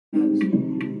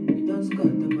You don't scatter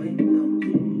my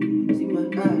plans. See my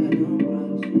eye, I don't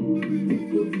rush.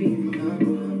 Good people, I'm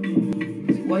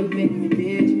not. See why you make me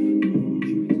bitch.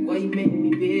 See why you make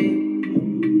me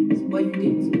bitch. See what you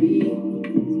did to me.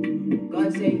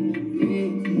 God save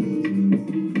me, please.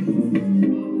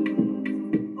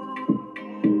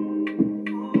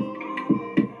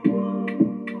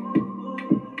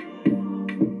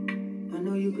 I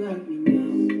know you got me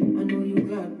now. I know you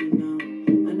got me now.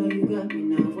 I know you got me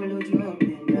now. Followed you up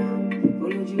and down.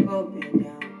 Followed you up and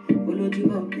down. Followed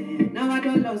you up and now I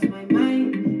don't lost my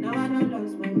mind. Now I don't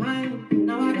lost my mind.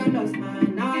 Now I don't lost my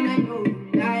mind. Now I know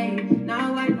you lie.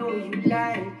 Now I know you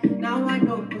lie. Now I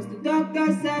know cause the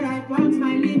doctor said I want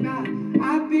my liver.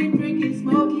 I've been drinking,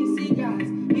 smoking cigars.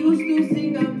 Used to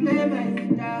sing and play my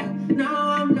guitar. Now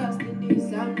I'm lost in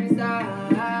this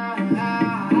unresolved.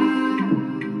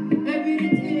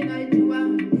 Everything I do,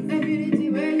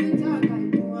 everything where you talk, I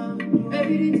do,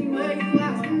 everything where you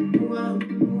ask, I do.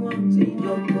 Say you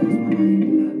don't close my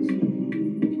eyes,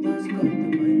 you don't scatter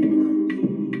my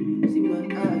plans. See my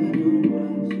eye, I don't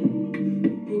rush.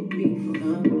 You put me for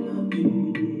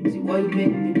ambulance. See why you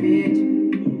make me bitch.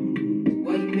 See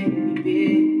why you make me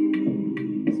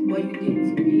bitch. See what you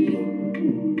did to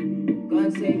me.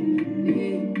 God save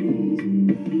me, please.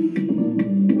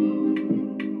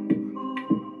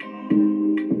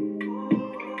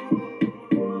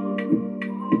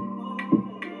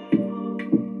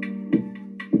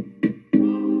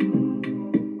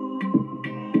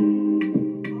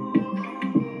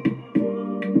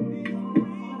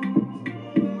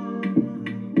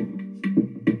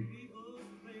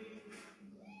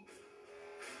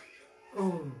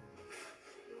 Oh.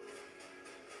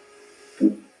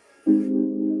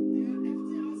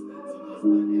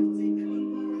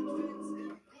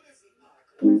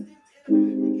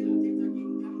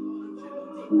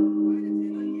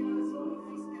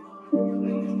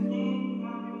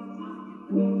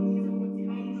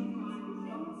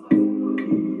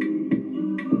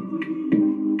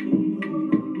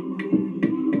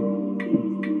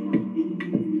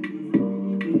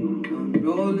 I'm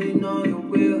rolling on your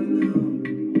wheel now.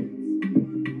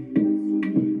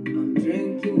 I'm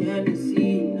drinking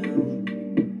Hennessy now.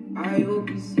 I hope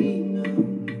you see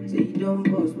now. Say you don't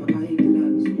bust my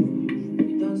eyeglass.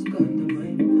 You don't scatter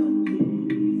my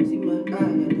plans. See my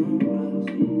eye, I don't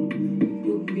rush.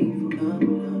 You put me for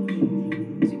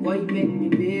ambulance. See why you make me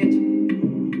bitch.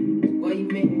 See why you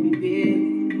make me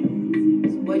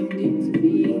bitch. See what you did to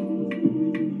me.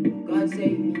 God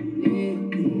save me,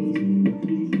 please.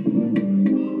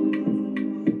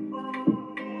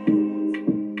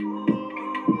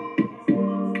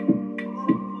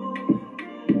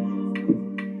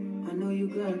 I know you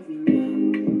got me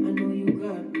now. I know you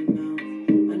got me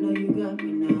now. I know you got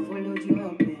me now. Followed you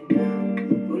up and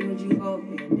down. Followed you up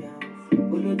and down.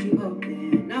 Followed you up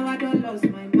and now I don't lost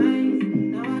my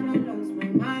mind. Now I don't lost my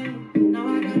mind. Now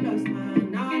I don't lost my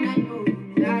mind. Now I know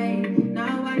you lie.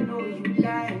 Now I know you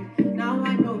lie. Now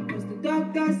I know cause the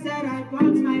doctor said I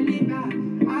want my liver.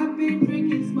 I've been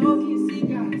drinking, smoking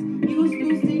cigars. Used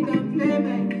to sing and play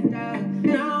my guitar.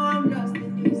 Now I'm lost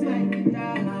in this my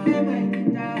guitar. Play my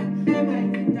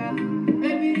guitar.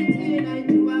 Everything I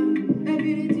do,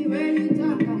 everything where you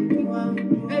talk, I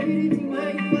do, everything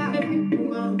where you are, everything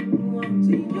do.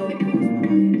 Say you don't close my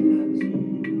eyes,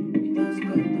 you don't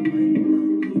scatter my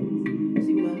plans.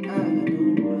 See my eye, I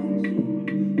don't rush.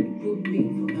 You put me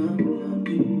for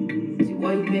ambulance. See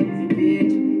why you make me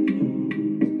bitch.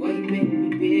 See why you make me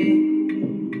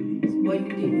bitch. See what you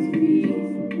did to me.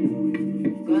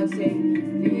 God save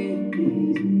me,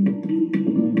 please.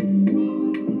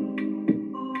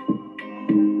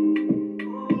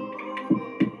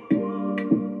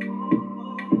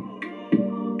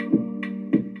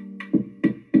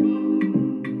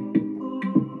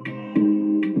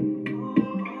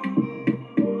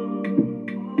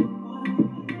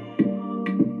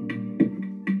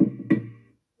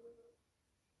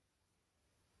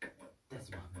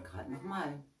 Das machen wir gerade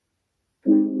nochmal.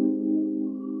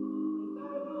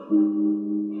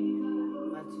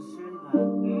 Weil es so schön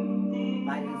war.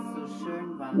 Weil es so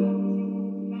schön war.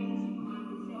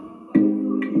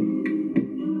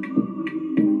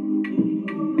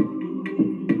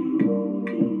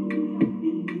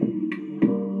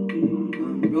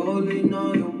 I'm rolling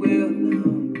on your wheel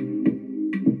now.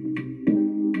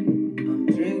 I'm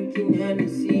drinking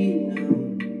Hennessy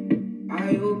now.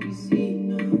 I hope you see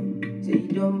now. Say you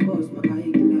don't bust my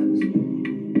eyeglass.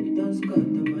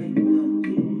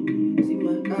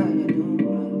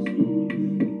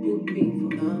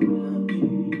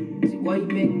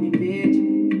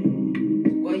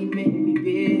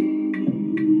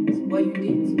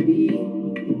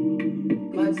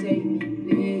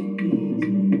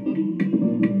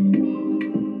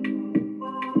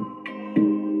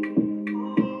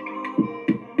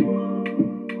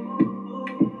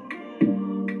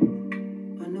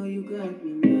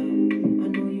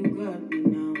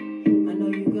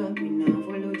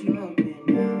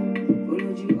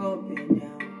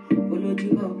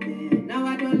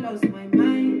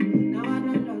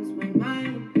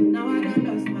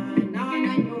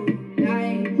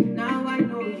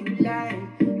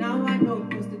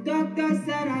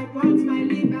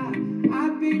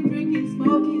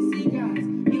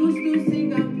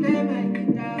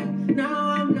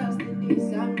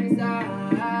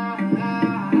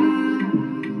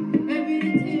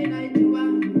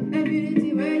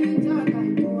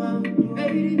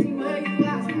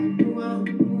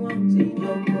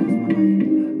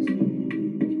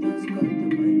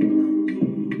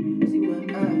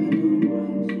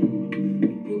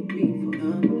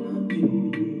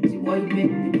 Why you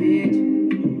make me bitch?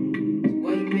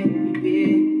 Why you make me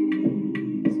bitch?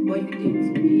 What you did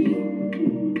to me?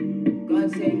 God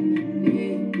save me,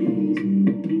 please.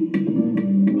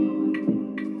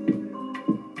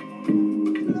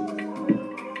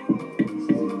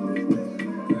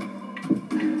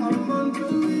 I'm on to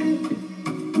it.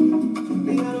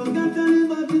 Me, I don't got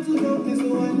anybody to help me, so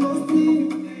I must win.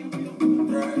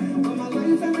 But my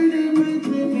life every day, my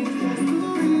dream is just to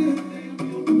win.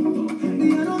 Me,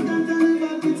 I don't got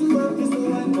anybody to help me, so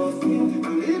I must win.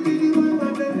 And maybe the one I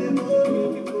bet them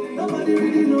all. Nobody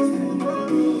really knows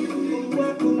tomorrow.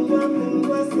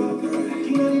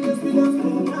 You know, you just be lost for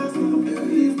the last one.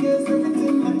 These days,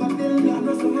 everything like a deal. I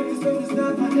know so much is when we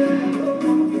start again.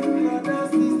 Brother,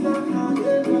 sister, back in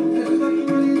the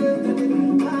days, that they do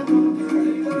back on.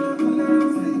 Because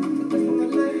my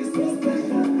life is so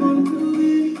special. On to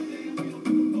it.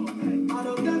 I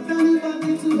don't got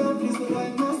anybody to help me, so I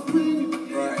must win.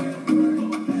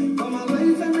 But my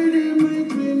life every day, my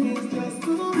dream is just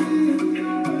to win.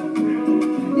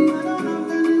 Me, I don't have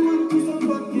anyone to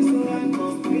support me, so I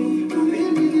must win. And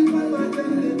maybe the vibe I can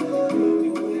live on.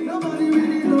 Nobody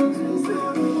really knows me, so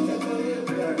I don't get away.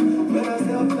 When I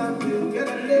self-planting, get a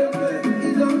label. He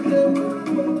don't play with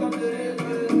me, but not the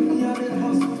label. Me, I did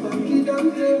hustle, but he don't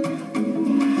play.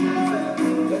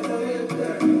 Get away.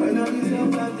 When I be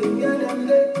self-planting, get them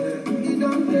label. He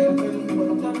don't play with me,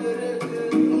 but not the label.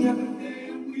 Me, I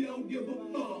we don't give a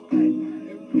fuck. We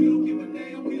don't give a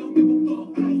damn, we don't give a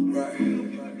fuck. We don't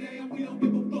give a damn, we don't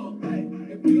give a fuck.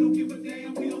 If we don't give a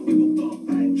damn, we don't give a fuck.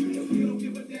 If we don't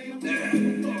give a damn, we don't give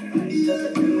a fuck.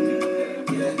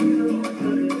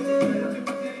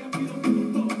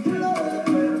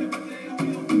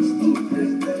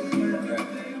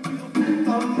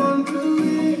 I'm on to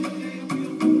it.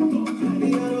 Me,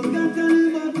 I don't got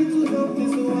anybody to help me,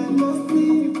 so I must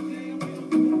win.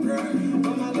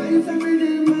 But my life every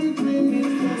day, my dream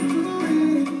is just to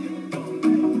win.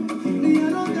 Me, I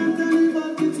don't got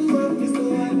anybody to help me, so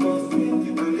I must win.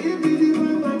 And maybe the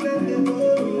vibe I get them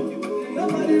all.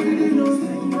 Nobody really knows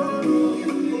tomorrow.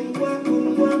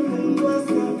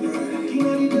 You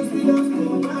know, you just be lost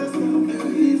for last time.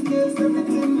 These days,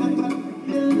 everything like a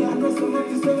deal. I know so much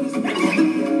is so respect.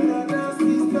 Brother,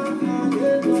 sister,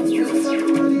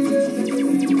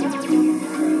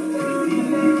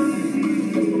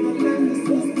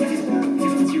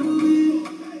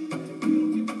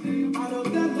 I don't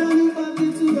got anybody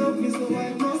to help me, so I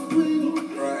must win.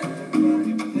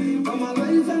 But my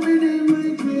life every day, my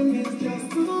dream is just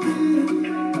to win.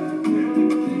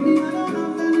 Me, I don't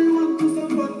have anyone to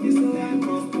support me, so I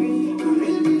must win. And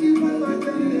maybe the vibe I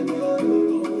can live on.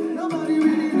 Nobody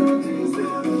really knows me, so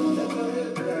I don't get away.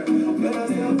 When I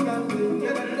self-planting,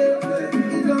 get a label.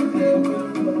 He don't play with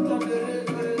me, but not the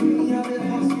label. Me, I did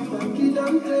hustle, but he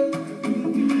don't play.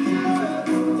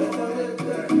 Get away.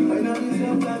 When I be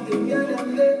self-planting, get them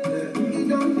label. He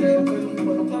don't play with me,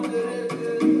 but not the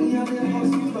label. Me, I did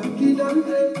hustle, but he don't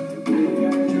play.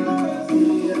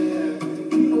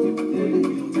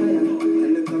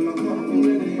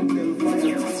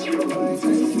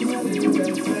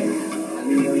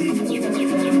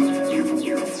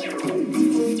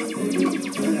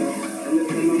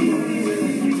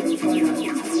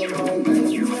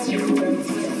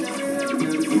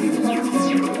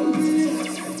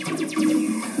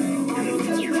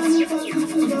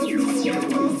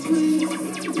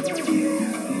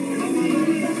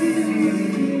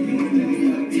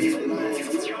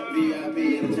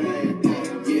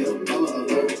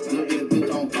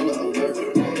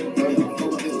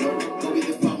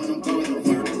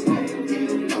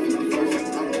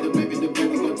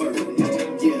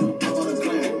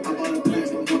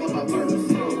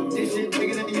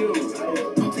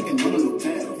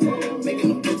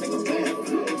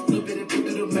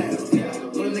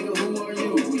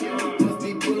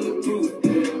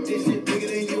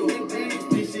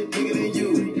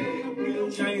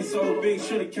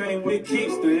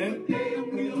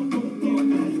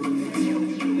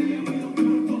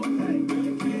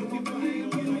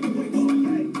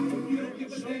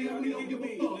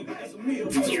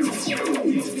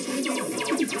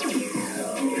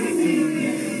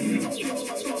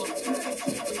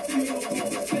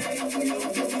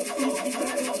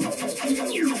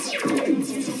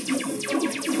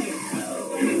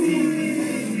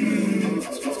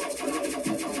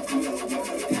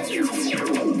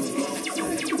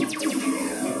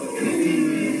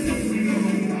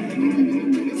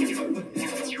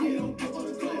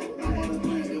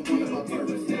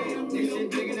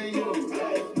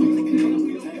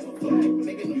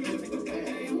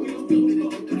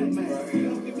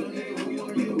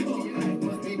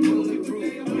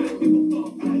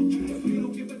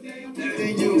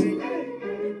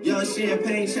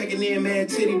 champagne, checking in, man.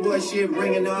 Titty boy shit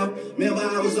ringing off. Remember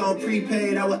I was on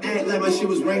prepaid, I would act like my shit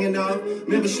was ringing off.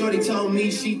 Remember Shorty told me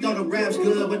she thought the rap's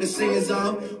good, but the singing's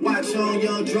off. Watch on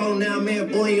Young Dro now, man.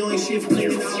 Boy, you ain't shit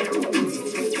flinging off.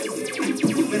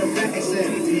 Better back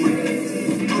accent.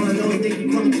 All I know is think you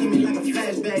coming to me like a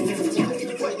flashback, nigga.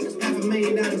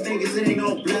 $500,000 in Vegas, it ain't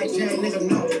no blackjack, nigga,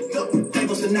 no.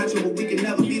 Fable Sinatra, but we can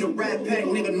never be the Rat Pack,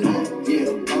 nigga, no.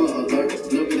 Yeah, color alert.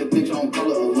 Look at the bitch on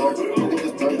color alert. Go get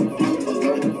this dirt,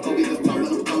 alert. Go get this top and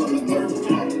I'm calling the bird.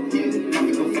 Yeah, I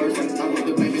can go first. I want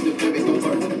the baby go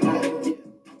first.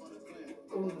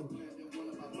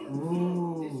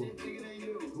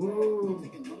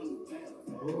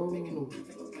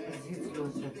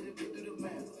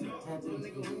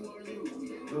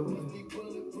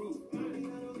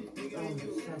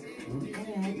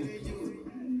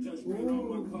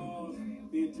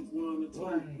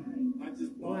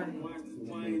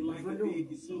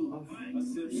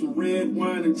 Some red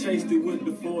wine and chased it with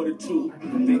the 42.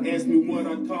 They asked me what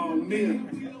I call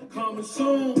men. Coming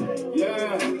soon,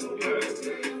 yeah.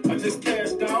 I just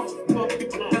cashed out. I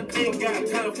ain't got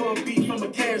time for a beat from a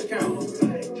cash cow.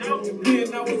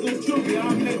 Then I was a juvie, I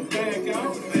never back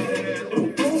out.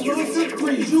 Don't run for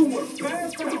free, you were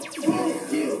fast out.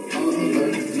 Yeah, color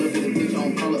alert. Look at the bitch on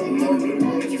color alert.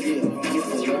 Yeah,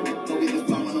 color alert. Go get this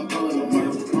top and I'm calling the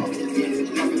bird.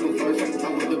 Yeah, I can go first. I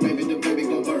want the baby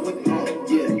go first.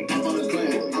 Yeah, I bought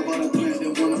a clan,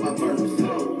 then one of my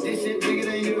birds. This shit bigger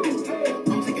than you.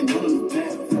 I'm taking none of the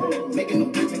path, making them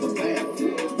bitch take a bath.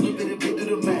 Look at it, get to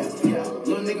the math. Yeah,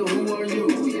 little nigga, who are you?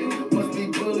 Must be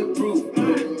bulletproof.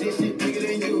 This shit bigger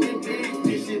than you.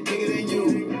 This shit bigger than you.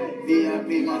 VIP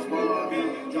my squad,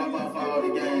 drop off all the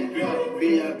game.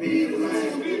 VIP the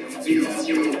line, VIP the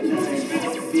chain.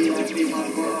 VIP my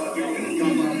squad,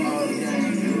 drop off all the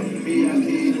game. VIP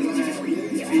the line,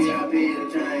 VIP the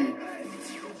chain.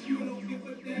 You don't give a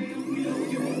damn, we don't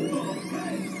give a fuck. If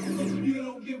you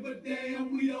don't give a damn,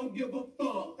 we don't give a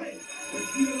fuck.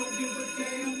 If you don't give a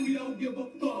damn, we don't give a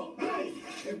fuck.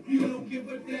 If you don't give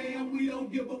a damn, we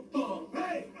don't give a fuck.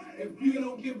 If you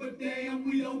don't give a damn,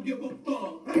 we don't give a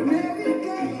fuck.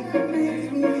 Medication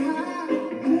makes me high.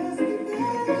 Just the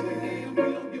Damn, we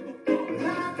don't give a fuck.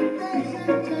 like a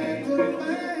patient change of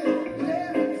mind.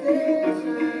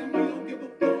 Levitation. We don't give a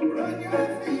fuck. Run your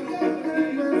fingers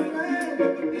down my spine.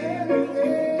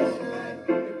 Levitation.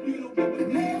 You don't give a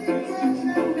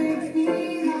Medication makes me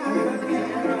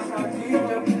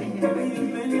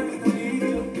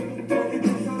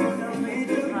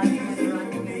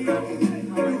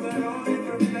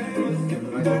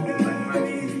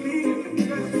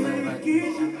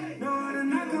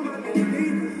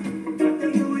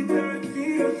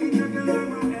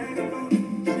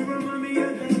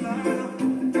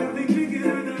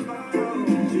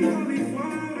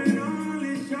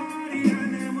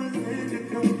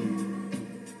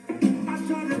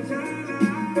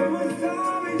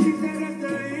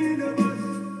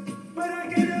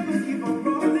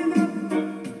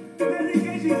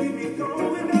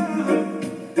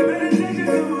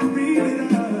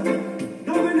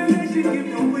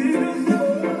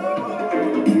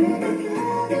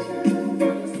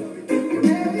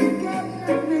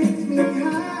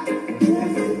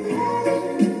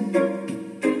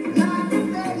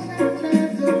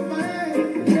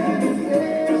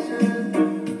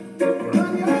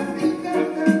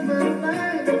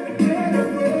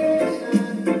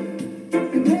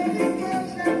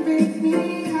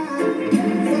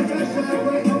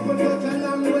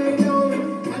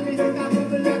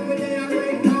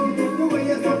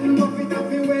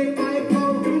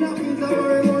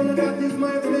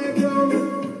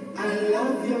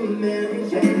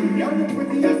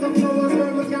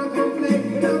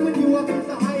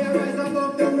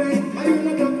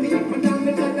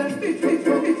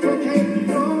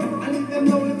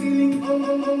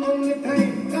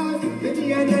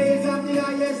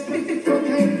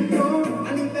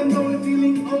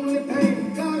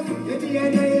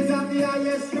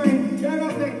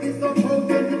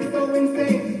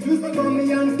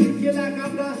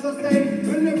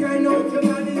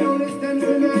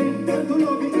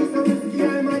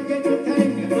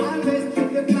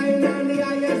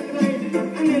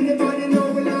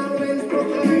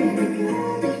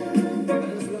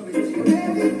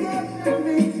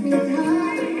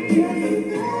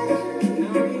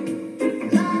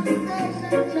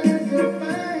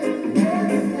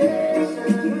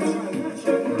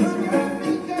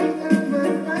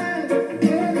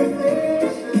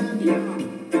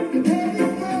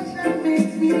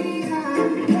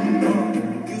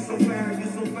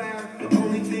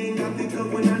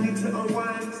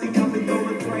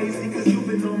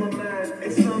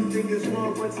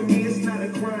but to me it's not a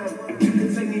crime. You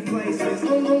can take me places.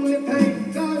 Only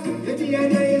pain, cause the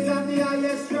DNA is of the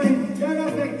highest strength. Your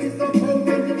effect is so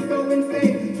potent, it's so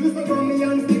insane. You so call me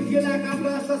and stick you like a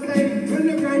plaster stain. When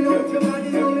you grind out your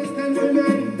body, only stands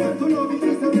remain. But to know this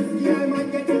is so risky, I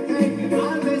might get you taken.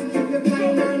 Always keep you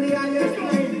blind on the highest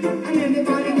plane. And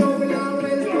anybody know will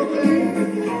always proclaim.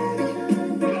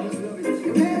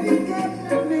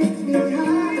 Meditation makes me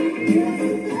high.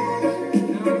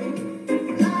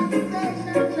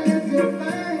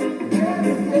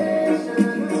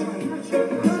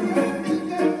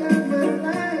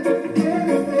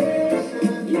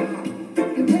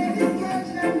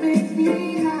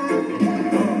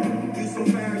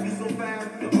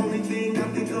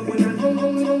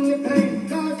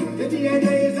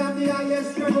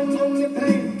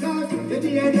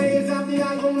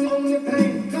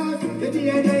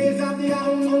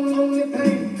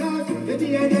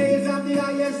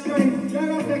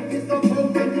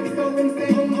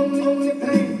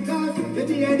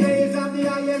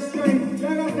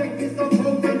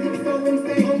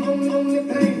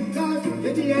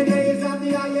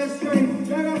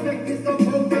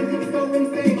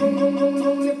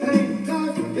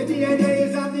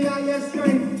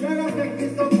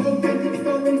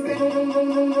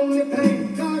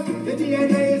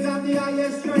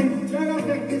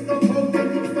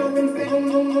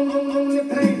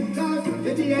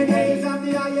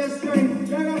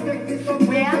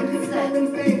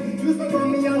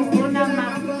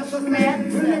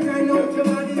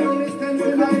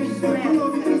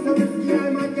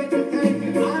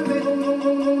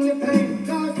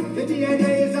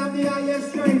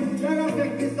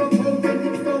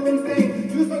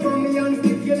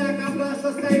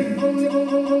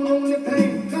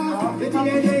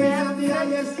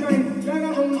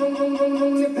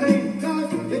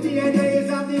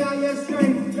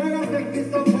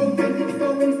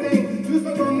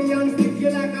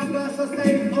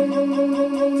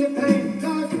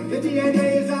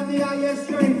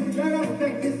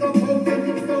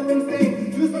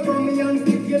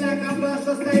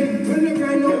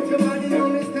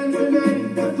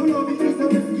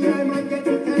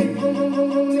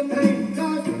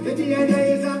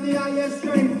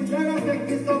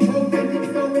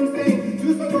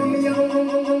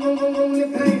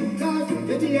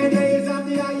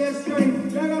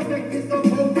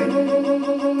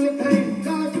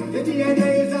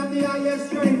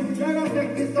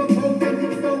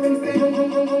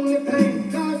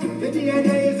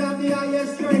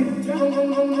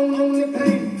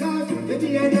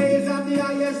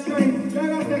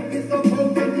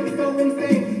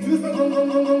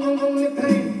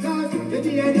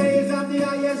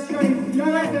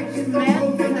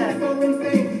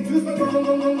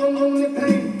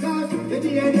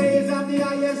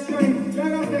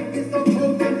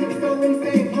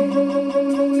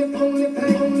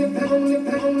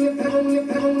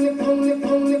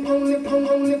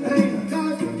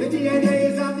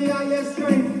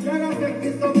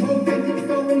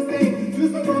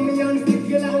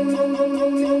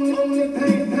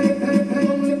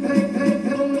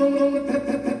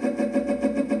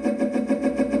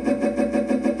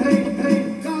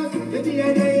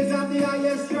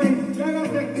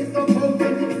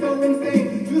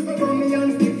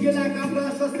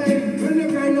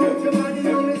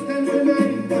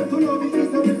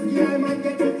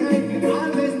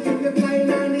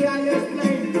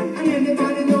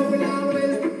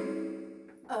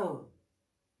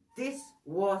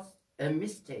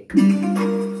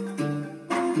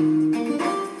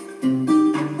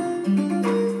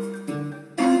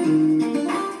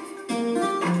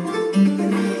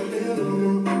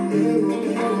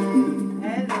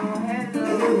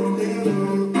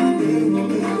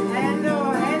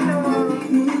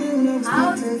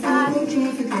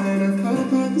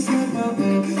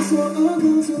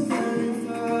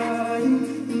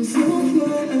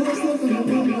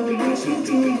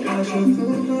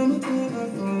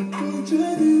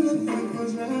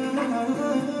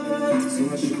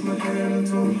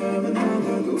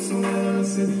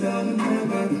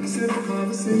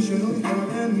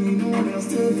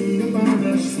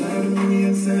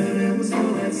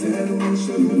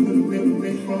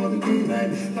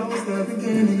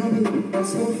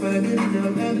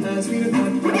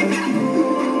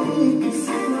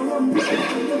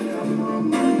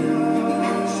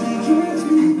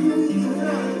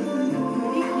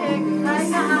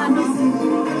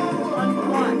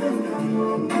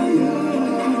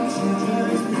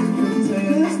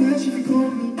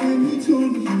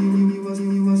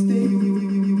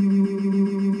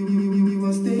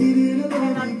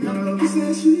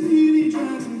 She really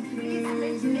drives me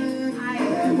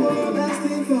crazy.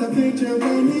 picture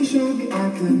when he showed me I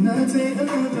could not say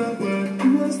another word. He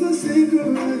was the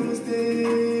singer I was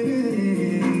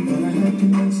dating. All I had to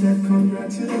know said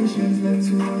congratulations led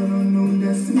to an unknown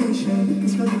destination.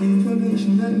 It's got the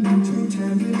information that knew 2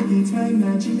 times litigates my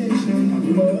imagination. I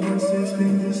wrote the verses,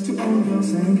 played this to all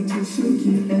girls, sang it to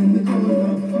Suki and the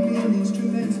corner. Me an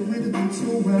instrumental with a beat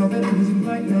so well that it isn't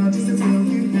right now just to tell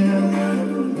you now.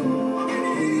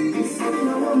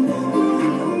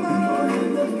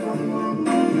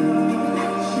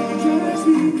 She drives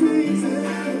me crazy.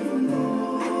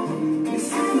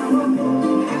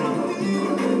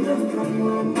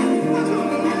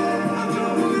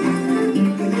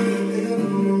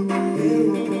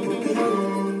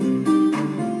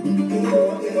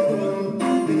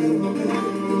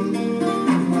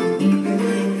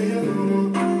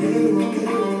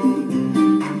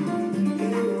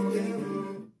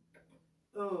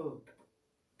 Oh,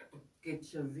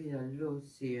 get your vida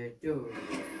lucia, do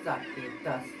suck it,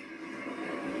 dust.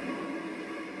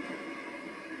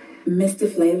 Mr.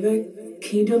 Flavor,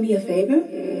 can you do me a favor?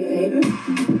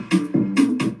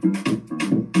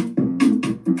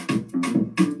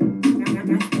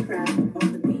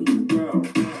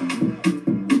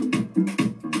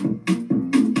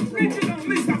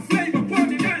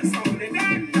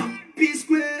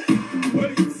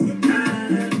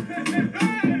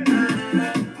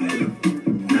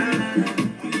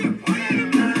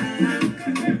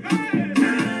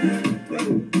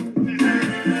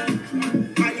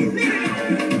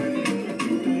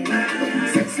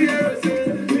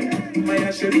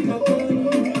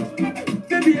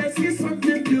 Baby, I see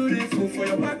something beautiful for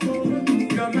your back home.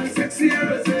 You're my sexy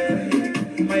rose,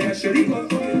 my chérie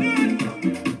coco.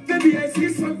 Baby, I see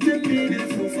something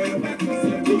beautiful for your back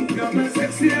home. You're my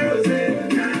sexy rose,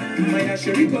 my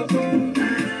chérie coco.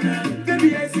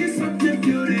 Baby, I see something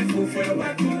beautiful for your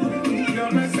back home.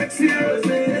 You're my sexy rose,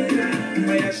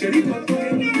 my chérie coco.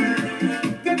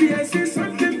 Baby, I see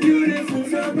something beautiful for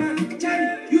your back.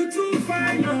 You too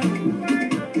fine,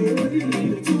 baby,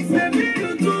 you too fine,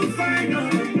 you too fine,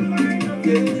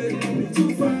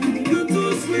 you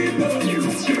too sweet, I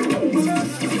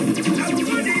will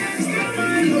go the extra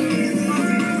mile.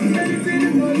 Anything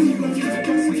for you,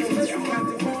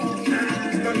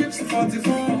 your hips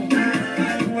 44,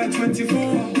 you are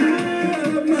 24.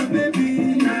 My baby,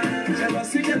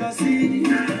 jealousy, jealousy. I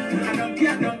don't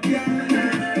care,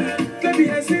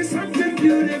 baby, I see something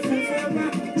beautiful for my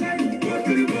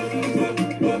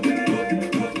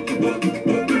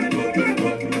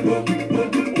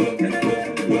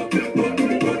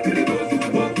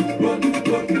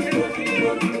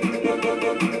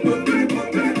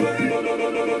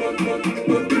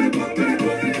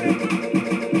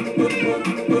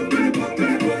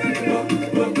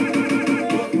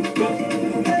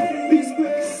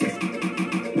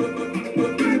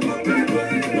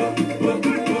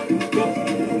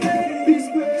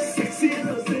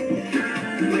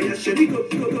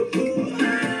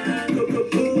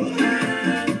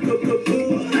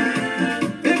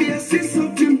baby, I see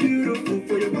something beautiful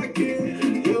for your back.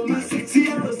 You're my sexy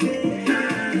rose, my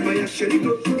chérie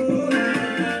coco.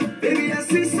 Baby, I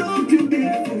see something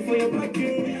beautiful for your back.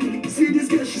 See this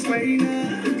girl, she's fine,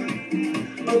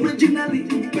 originally,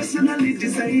 personally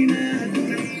designer.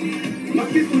 My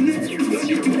people need to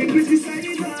make me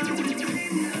designer.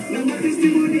 Now my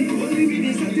testimony, only me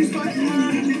is satisfied.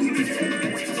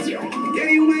 Yeah,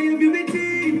 you my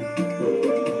everything.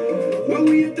 When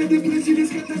we enter the place, you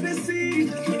just got to see.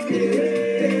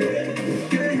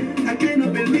 I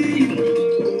cannot believe.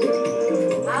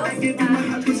 I give you my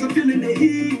heart because I'm feeling the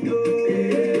heat.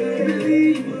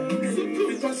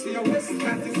 Because your waist is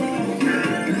 94,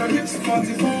 your hips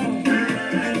 44,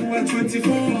 and you are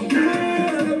 24.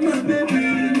 My baby,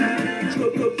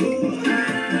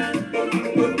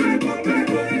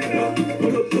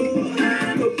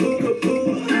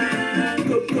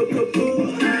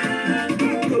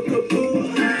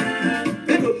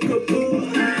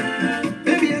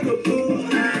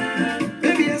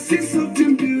 baby, I see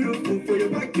something beautiful for your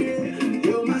back.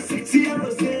 You're my sexy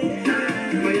rose,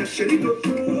 my chérie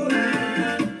coco.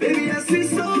 Baby, I see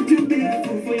something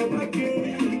beautiful for your back.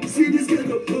 See this girl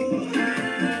coco,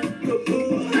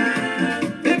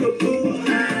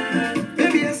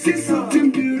 baby, I see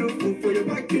something beautiful for your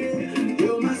back.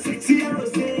 You're my sexy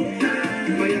rose,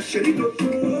 my chérie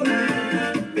coco.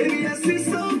 Baby, I see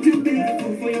something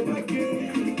beautiful for your back.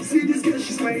 See this girl,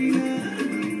 she's fine,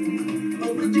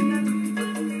 original.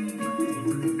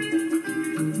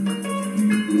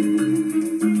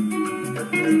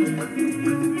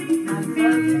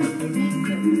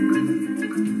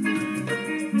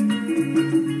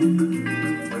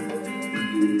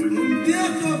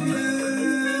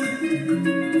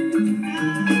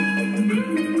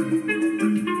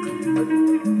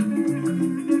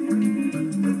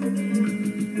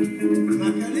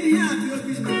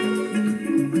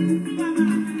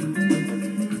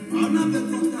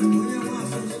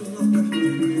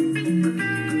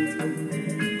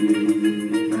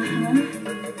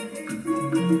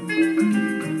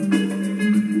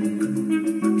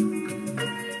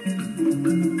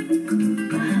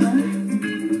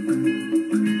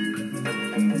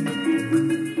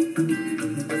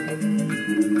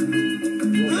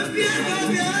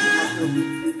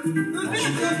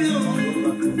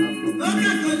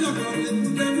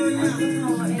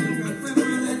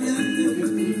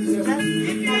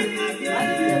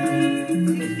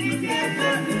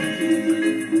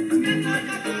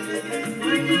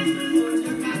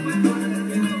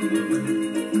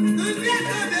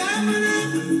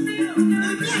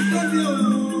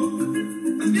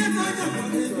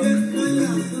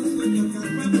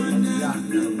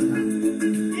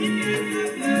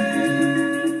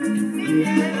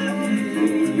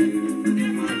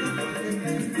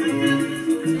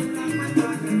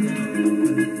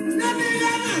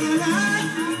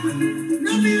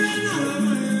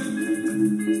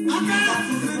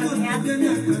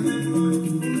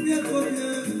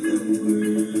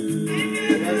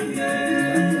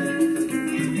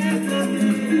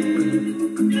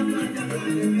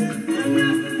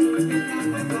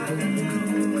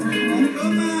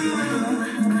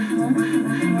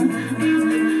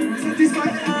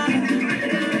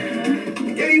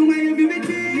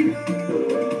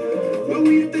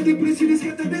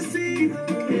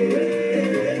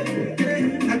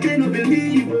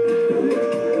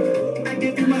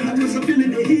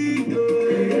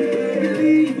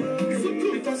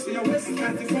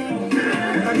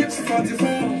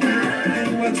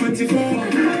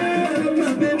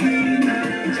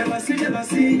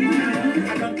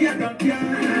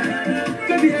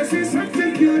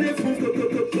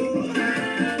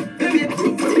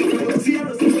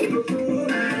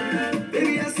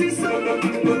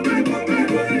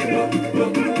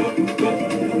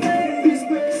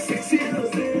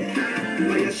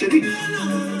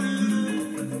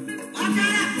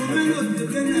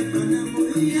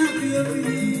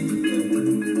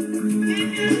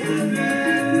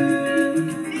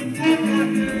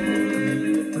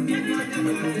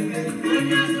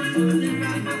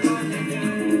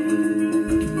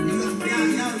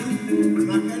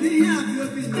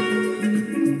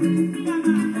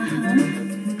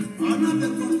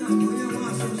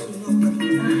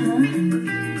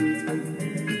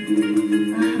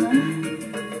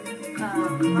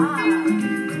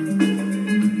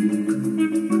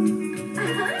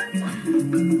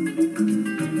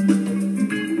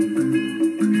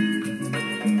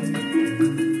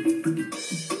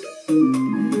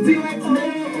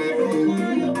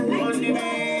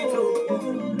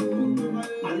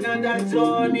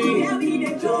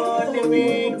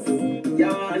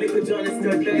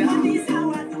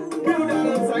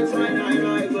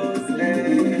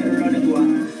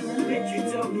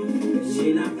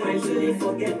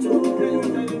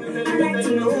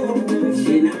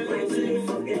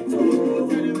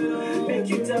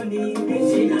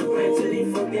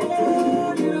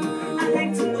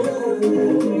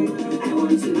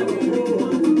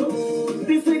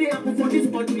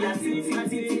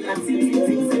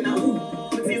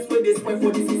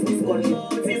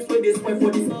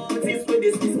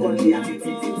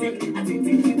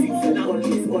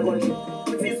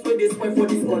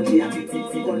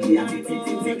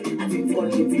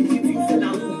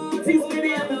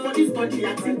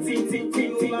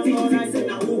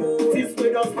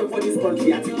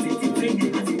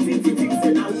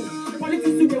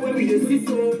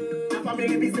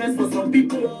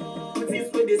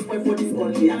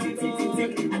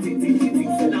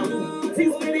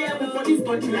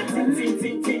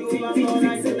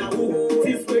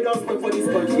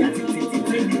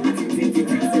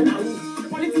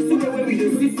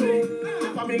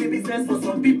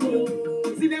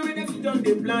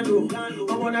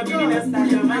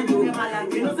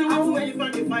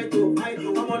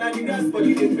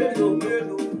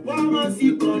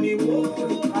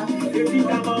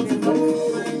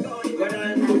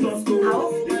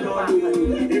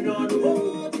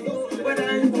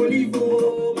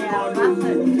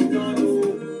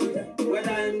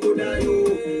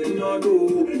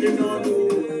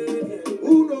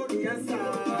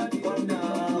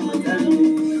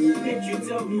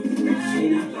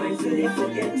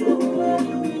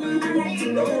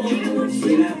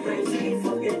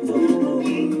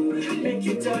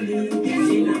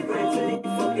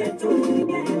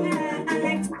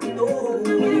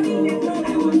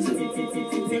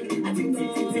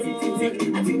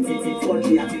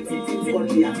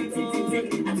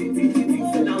 I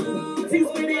think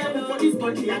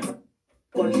country,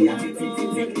 country, I think,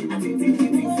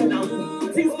 say now.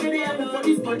 Things where they happen for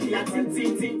this country, I think, say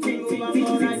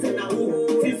now.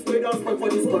 Things where don't for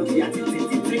this country, I think,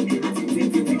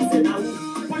 say now.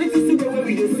 Politics to the way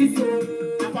we do see so.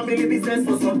 A family business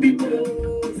for some people.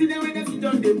 See them when they sit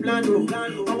on the plan,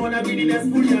 I wanna be the next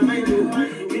school, your mind,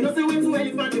 we know say when to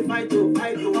elephant the fight, I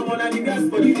wanna be gas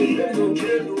for the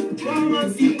game, come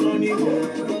and see on it,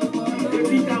 they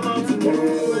think I'm out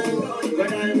tomorrow,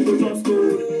 when I'm go to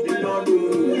school,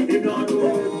 they don't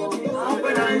know,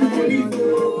 when I'm police,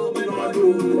 they don't know,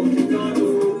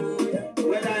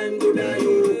 when I'm go die,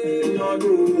 they don't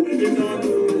know,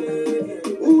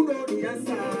 who know the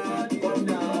answer, come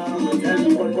down, tell me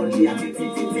what country I think,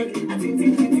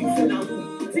 say now.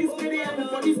 Things where they happen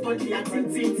for this country, I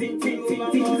think, say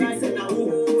now.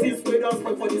 Things where don't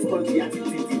work for this country, I think,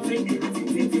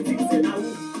 say now.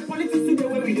 Politics to the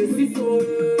way we do see so.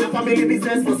 A family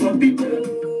business for some people.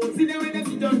 See them when they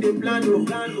sit on the plan,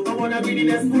 I wanna be the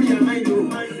next school, your mind,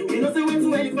 we know say when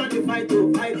to elephant the fight, I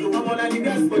wanna be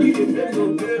gas for the game,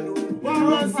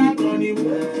 one sit on him,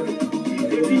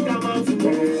 they think I'm out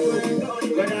tomorrow,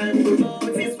 when I'm good,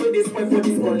 things where they spoil for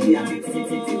this country, I think,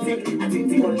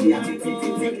 country, I think,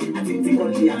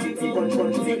 country, I think, say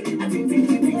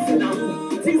now,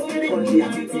 things where they country, I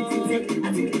think, say now, say now,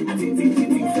 country, I think,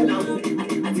 say now, say now,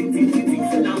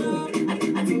 say now,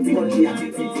 country, I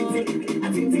think,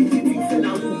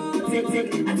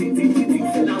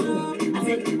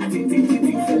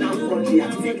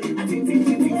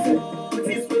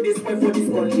 things where they spoil for this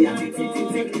country, I think,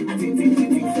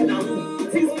 say now,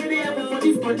 things where they happen for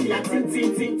this country, I think, say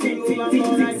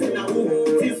now,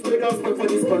 things where don't spoil for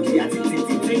this country, I think,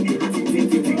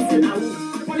 say now,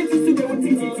 politics to go, say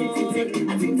now,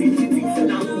 say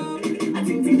now,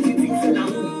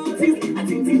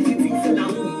 say now,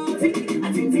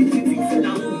 say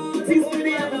now, things where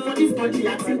they happen for this country, I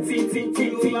think, say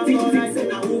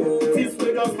now, things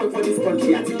where don't spoil for this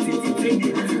country, I think,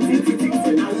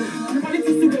 say now,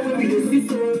 politics to go, we do see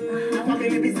so, a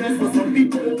family business for some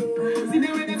people, see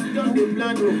them when they sit on the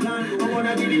plan, I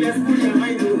wanna be the next school, your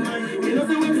mind, you know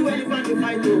say when to elephant the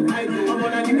fight, I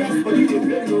wanna be gas for the game,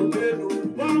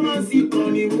 one man sit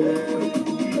on him,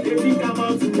 they think I'm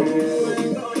out tomorrow,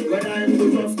 when I'm go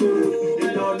to school, they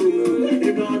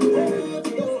don't know,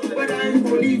 when I'm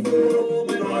police, they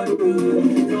don't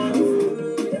know,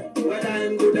 when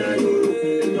I'm go die,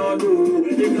 they don't know,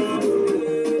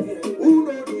 who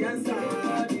know the answer,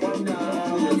 come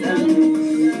down, tell me,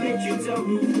 make you tell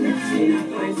me, she not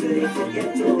going to forget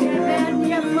to,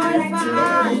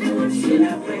 she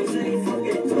not going to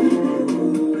forget to,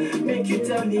 make you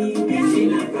tell me, she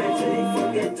not going to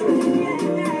forget to,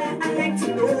 I like to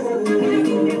know,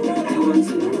 I want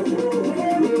to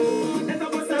know, let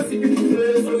us ask you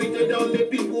so we can down the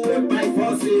people work by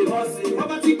forces,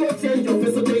 poverty go change your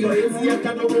face, so take your hands here,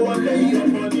 cannot go and lay your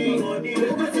money,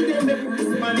 go see them make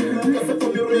this money, because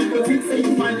of your rain, but it's say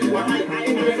you find you are high, I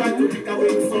try to pick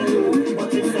away sorrow,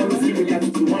 but it's sorrow, see me at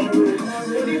tomorrow,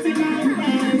 but if you can't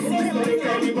find, so make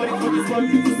everybody for this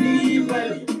country to sleep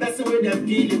well, that's the way them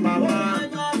killing mama,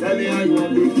 tell me how you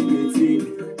want to make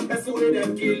it, that's the way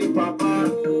them killing papa,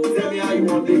 tell me how you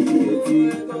want to make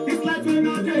it, this life will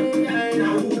not take me,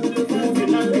 now,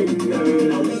 moving on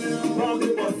now, all the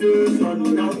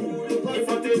position now,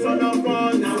 importation of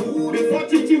God now, before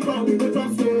teaching come, we go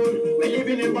to school, we're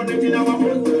living in bondage in our own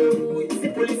home, see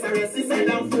police arrest, inside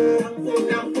and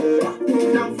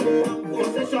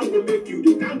possession will make you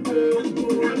the campo,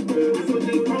 so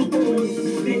they come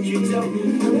home, make you tell me,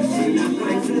 she not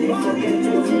going to forget you,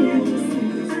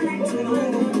 I like to know,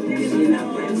 she not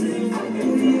going to forget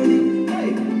you, hey,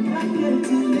 I get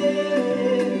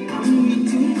today, I'm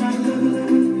with you, my love,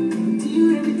 do you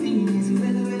everything is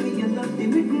well, you love me,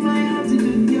 make my heart to do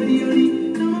yori,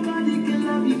 nobody can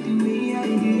love you the way I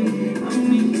do, I'm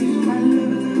with you, my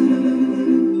love,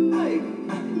 hey,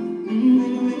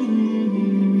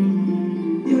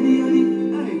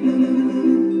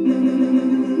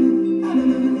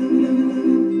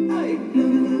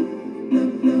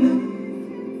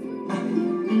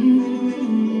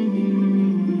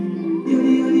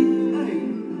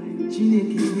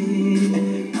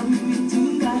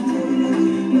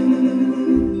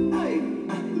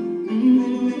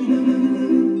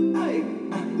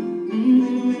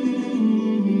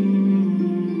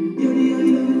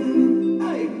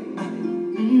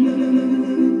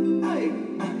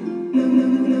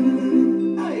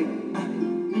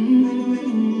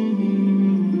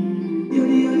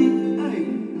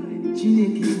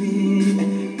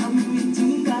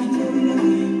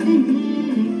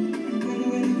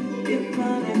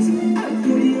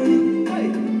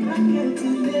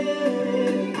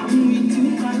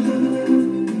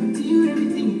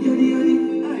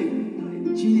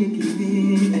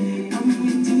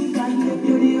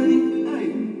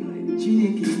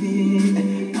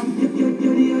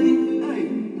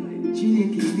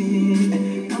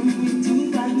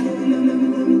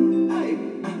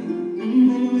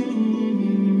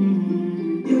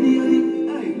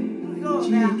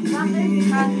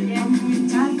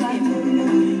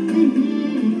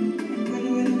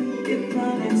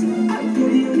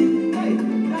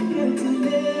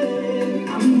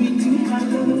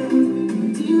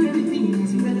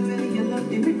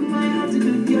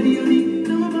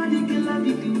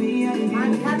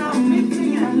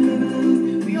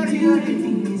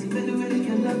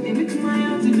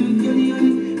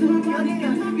 nobody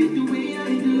can love you the way I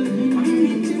do. I'm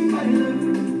into my love.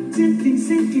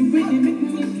 Same thing, when you make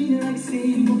me feel like say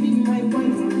you gon' be my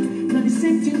wife. Now the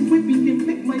same thing when they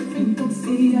make my friend don't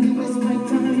say I waste my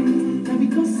time. Now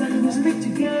because I respect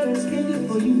you, girl, spend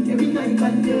for you every night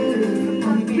and day.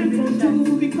 I pray for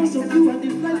you because of you. I dey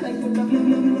fly like a love.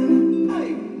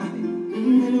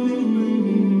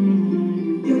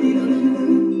 You're the only.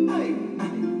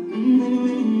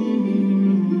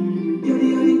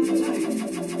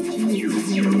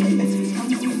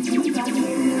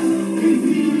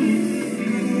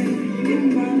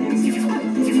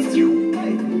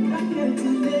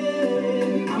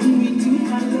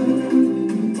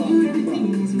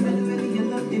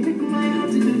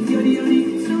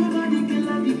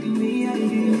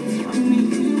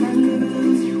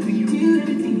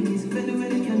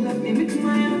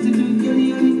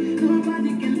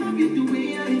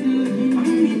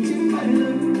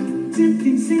 You're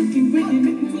the same thing when you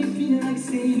make me feel like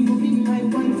say you gon' be my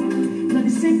wife. Now the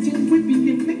same thing when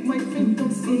they make my friend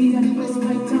don't say I waste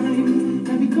my time.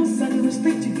 Now because I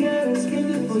respect you, girl,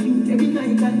 spend for you every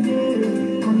night and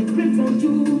day. I pray for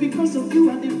you because of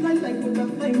you. I dey fly like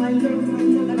butterfly, my love, my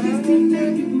love. Like this thing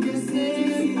that people they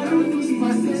say I don't lose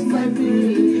my sense, my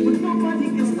baby, but nobody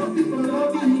can stop me from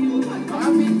loving you.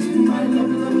 I'm into my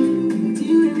love. With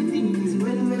you everything is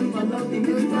well, my love. They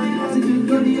make my heart to do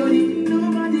yoli.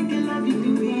 Nobody can love you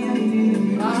the way I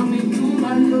do. I'm into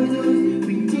my love.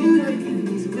 With you everything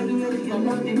is well, my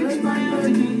love. They make my heart to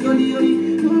do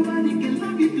yoli. Nobody can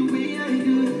love you the way I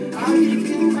do. I'm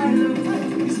into my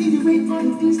love. You see the way all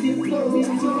the things they flow. It's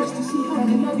so much to see how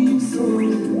they love you so.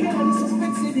 Girl, I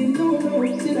suspect say they know.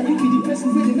 Say that you be the person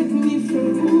where they make me flow.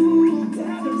 Ooh,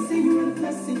 tell them say you're a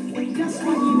blessing. And that's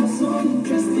why you are so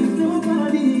interesting.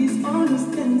 Nobody is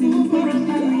understanding. Nobody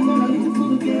is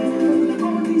beautiful girl. Like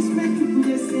all these fake people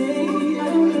they say I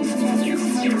don't know so much it's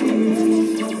my day.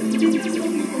 They just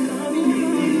love me for loving you.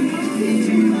 I'm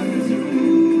into my love.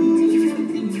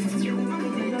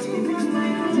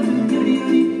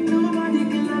 Nobody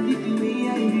can love you the way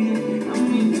I do.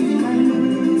 I'm into my love.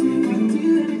 With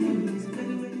you everything is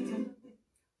better when you can.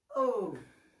 Oh,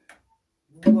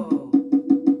 whoa.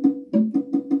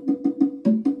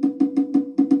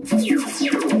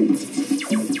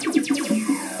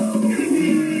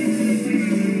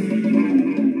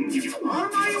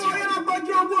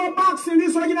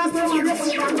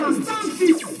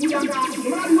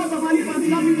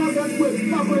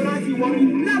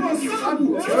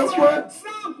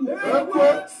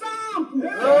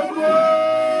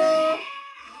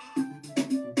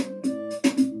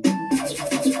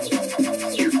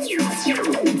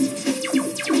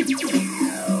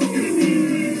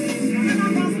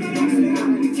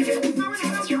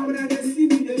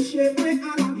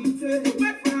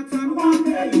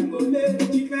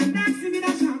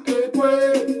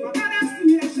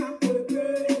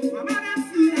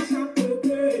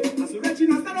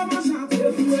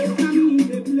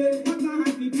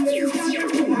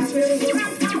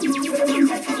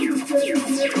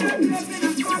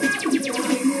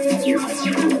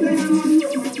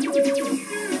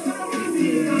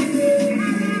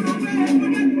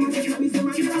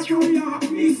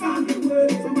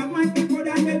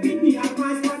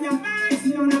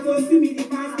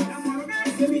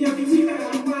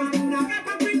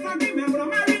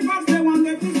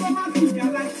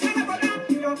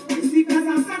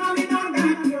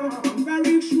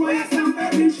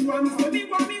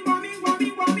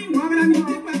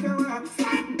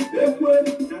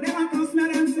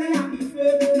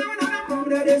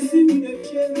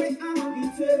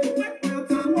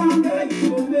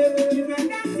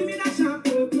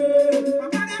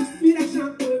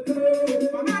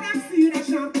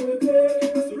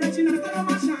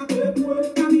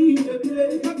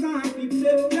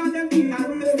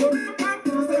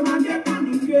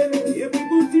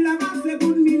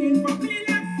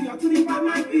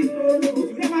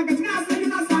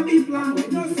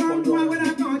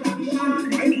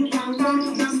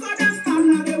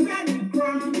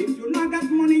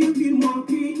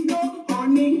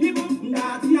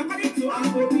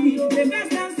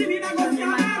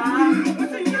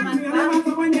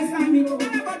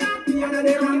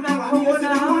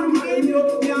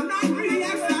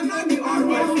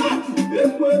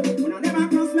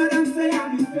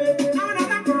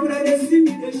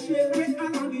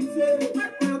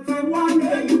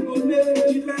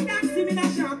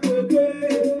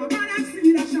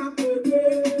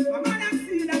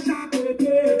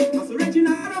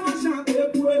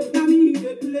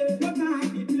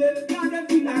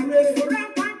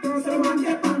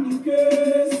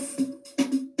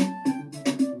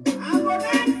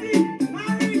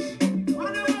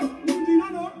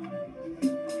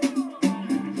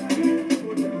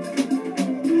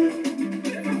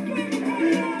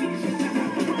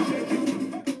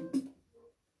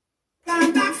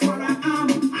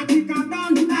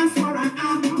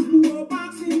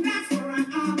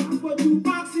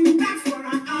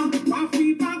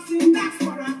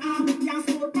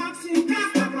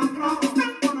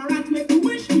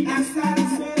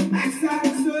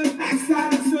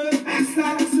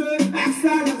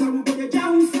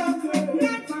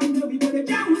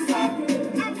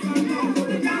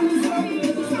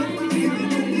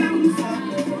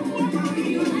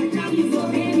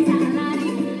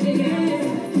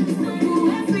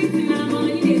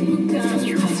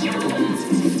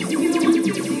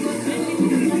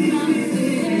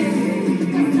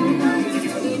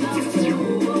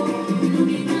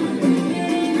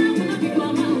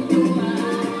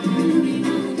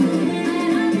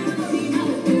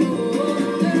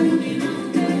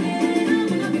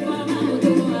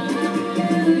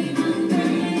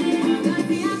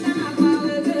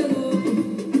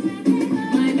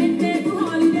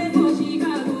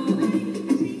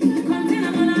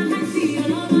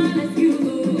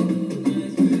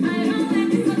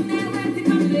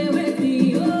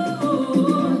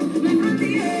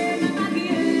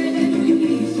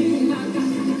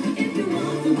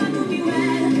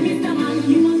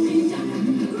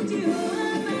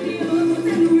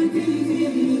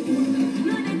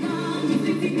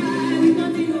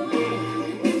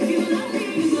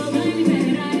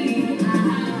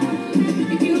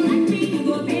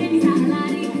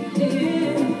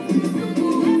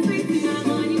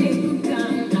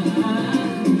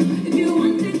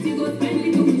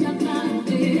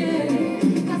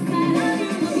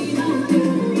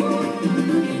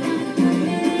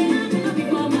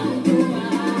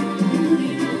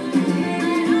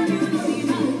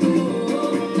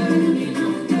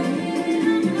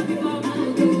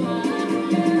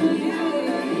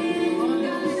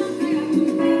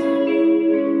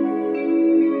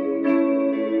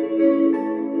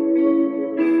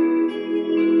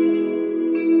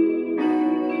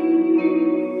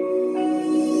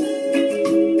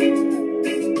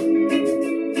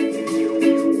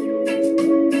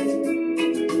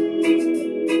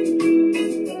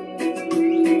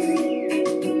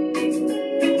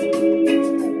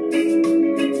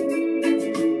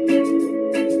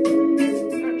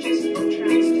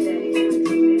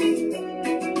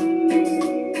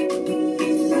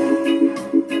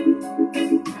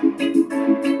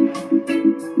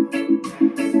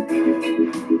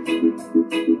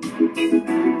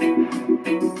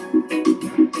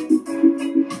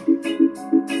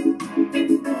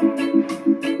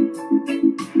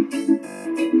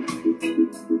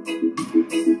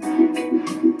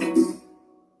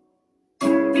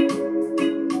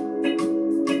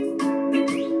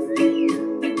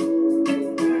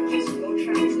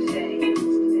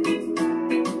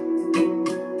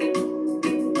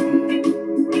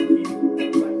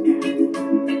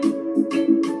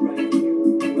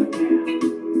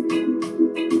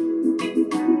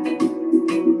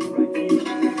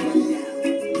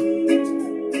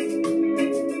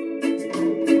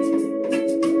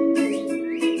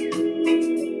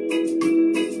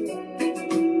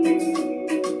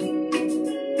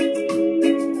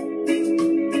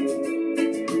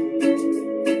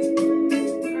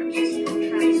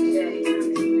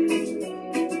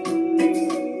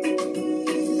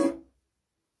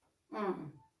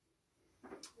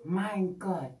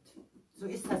 Gott, so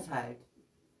ist das halt.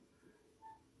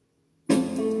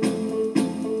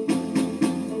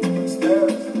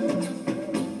 Sorry.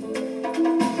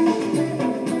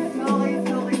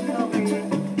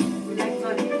 Vielleicht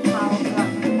soll ich mich mal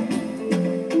aufwachen.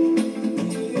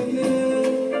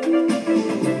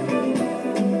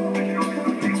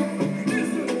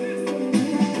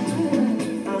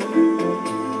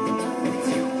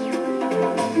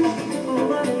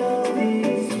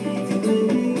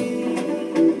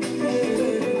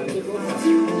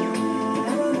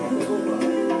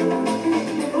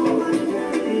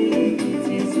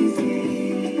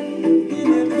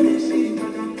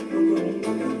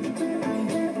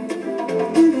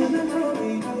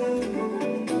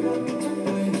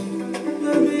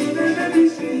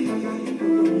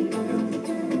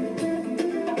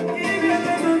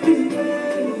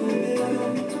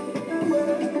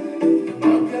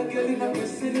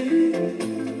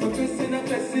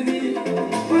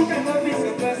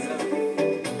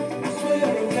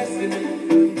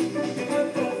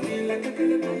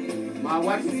 My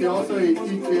wife is also a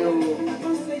DJ.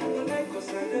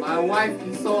 My wife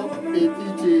is also a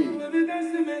DJ.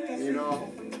 You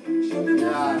know.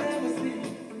 Yeah.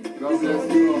 God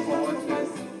bless you all for watching.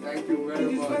 Thank you very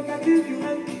much. We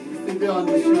still be on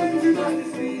the show this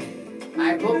night. I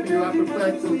hope you are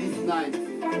prepared for this night.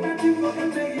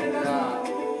 Yeah.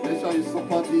 Make sure you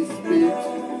support this page.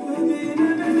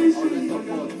 Always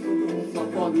support.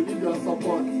 Support. We need your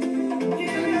support.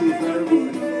 Thank you very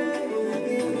much.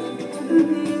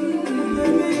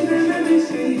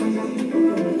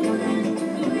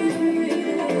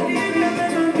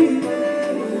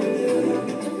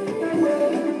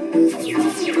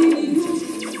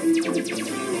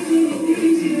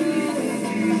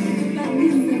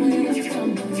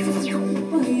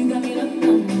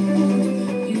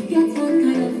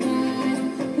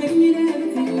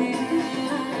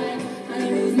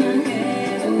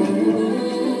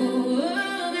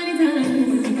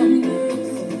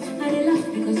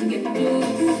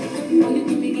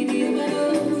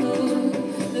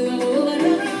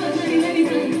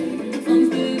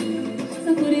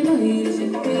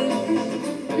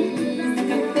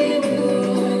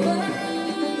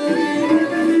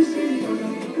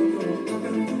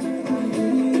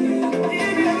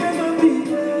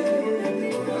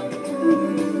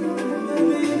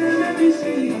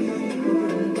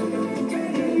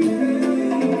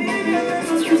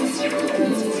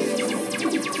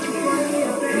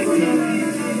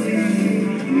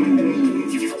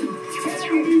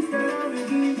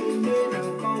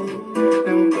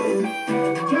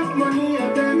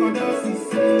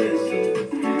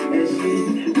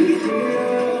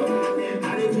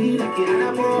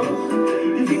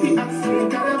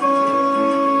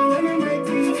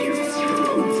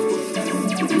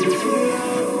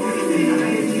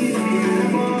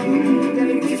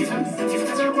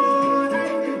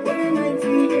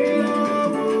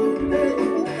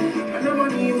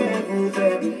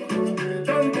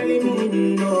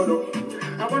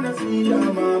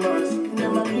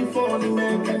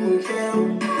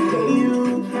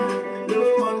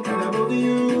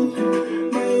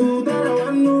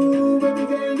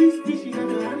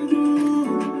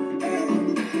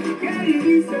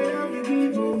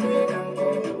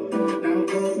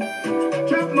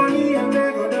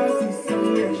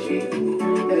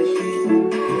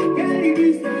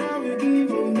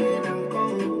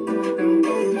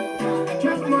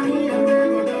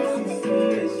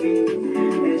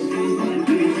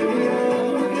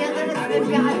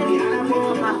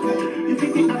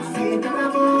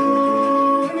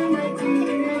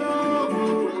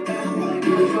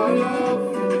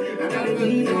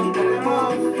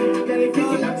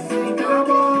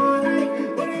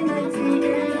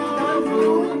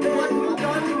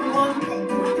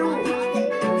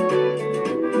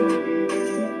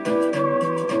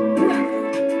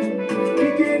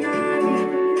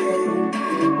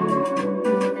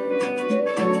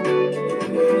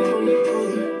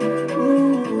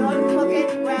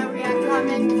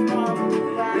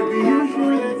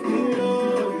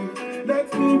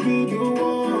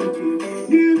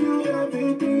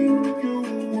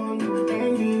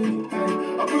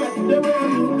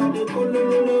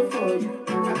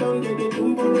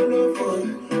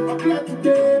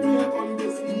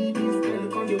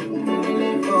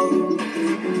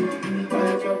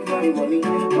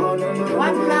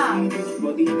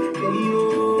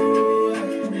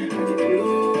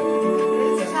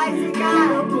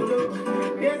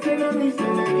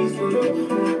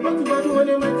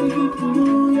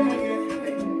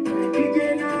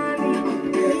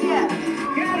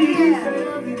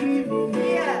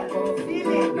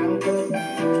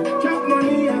 Chop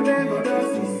money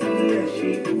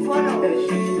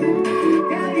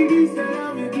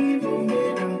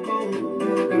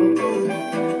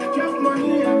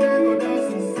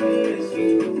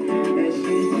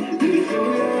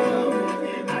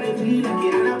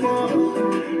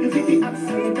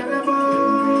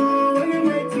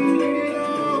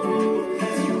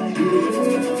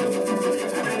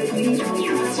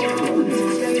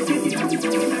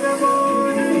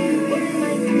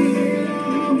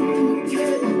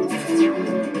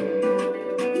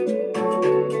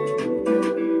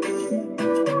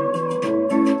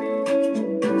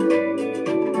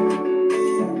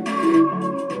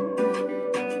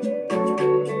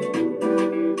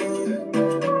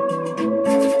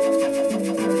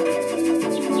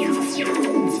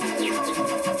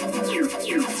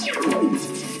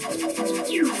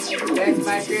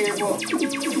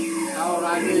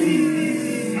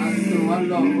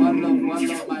one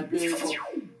love, my people.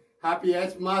 Happy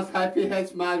Xmas, happy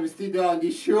Xmas. We still there on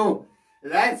this show.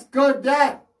 Let's go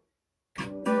there.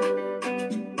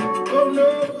 Oh no,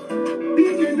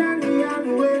 DJ Nanny,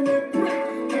 I'm winning.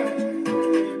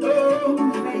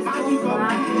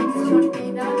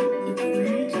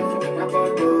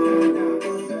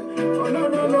 Oh, no,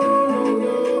 no, no, no,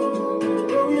 no.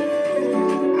 Oh yeah.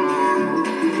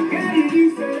 Get it,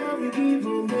 this say I'm with you,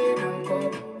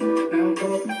 now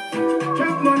come.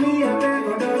 Drop money, I beg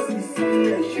on us,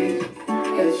 yes, she.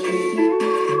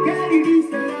 Get it, this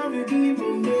say I'm with you,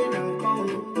 now come.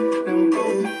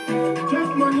 Drop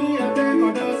money, I beg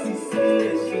on us,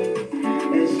 yes, she.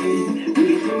 We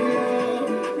show love,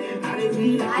 I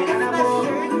feel like an apple.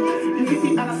 You can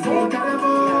see I'm a soul,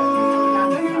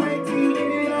 when I'm waiting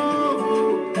in love.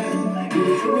 You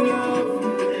show me love,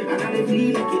 and I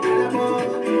feel like an apple.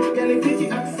 Girl, if you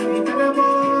ask me,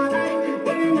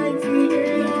 when I'm waiting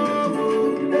in love.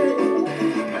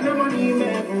 And the money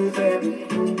never fed.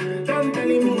 Don't tell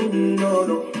me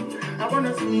no. I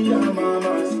wanna see your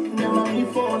mamas. Never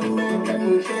before the man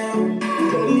can share.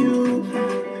 Tell you, you.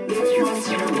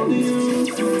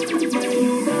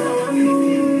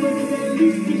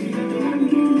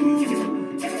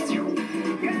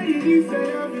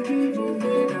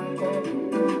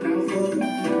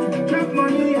 Drop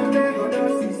money and beg on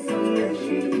us,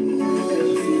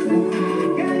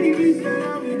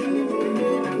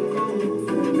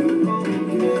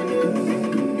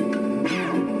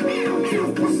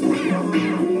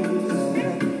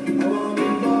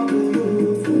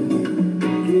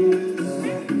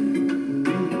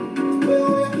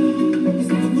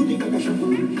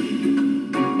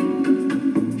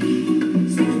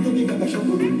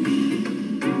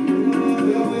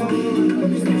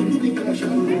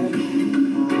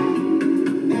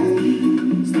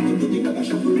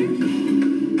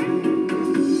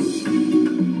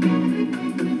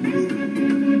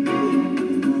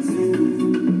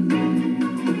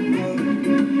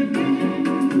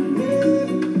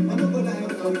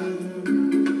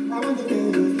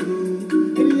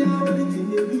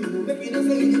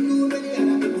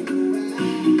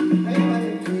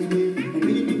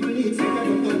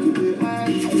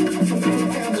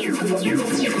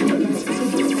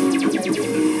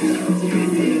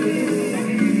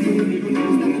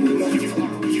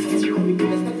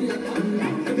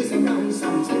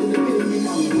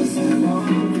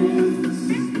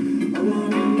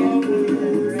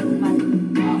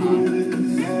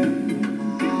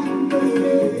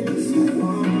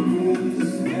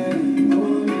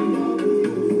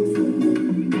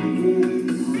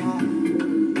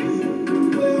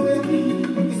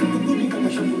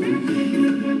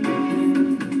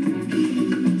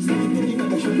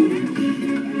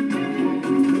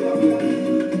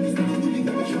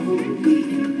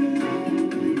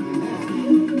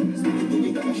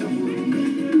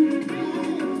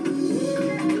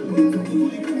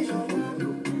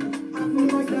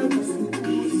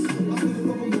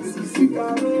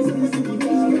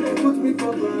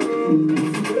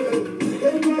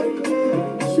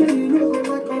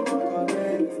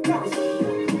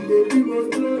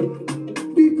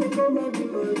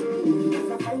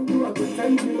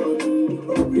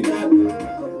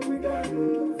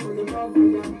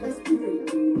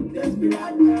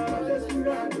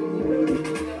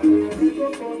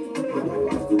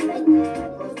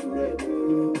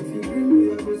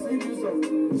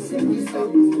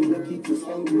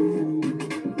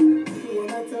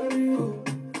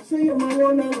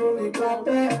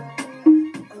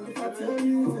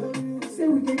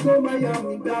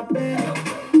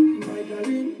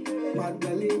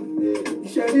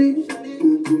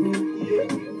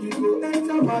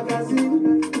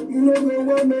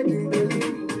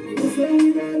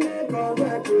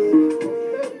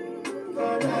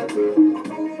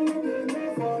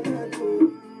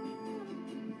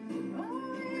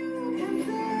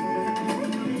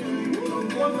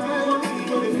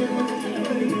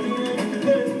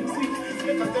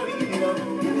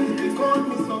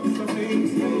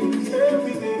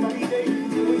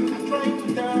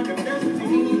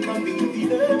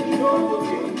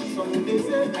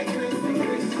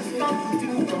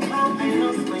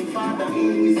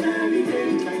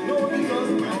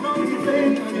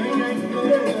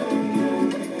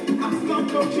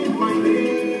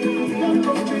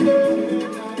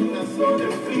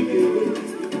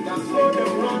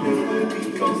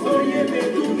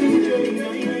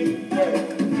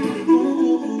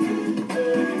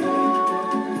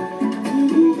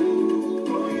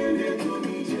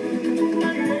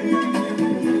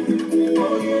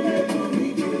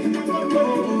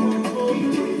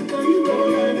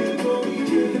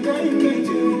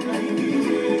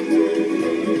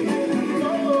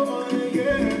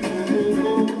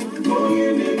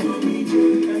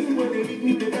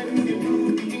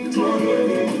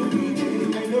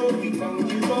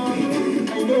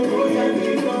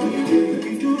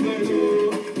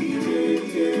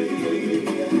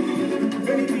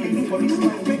 For this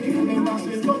life, make you remember,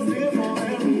 say, God's there for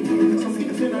everything. Some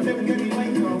people say that them get it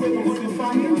right now, wait for the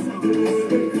fire.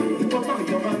 But I'm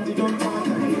your body, don't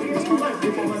tire. That's my life,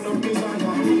 they for my don't desire.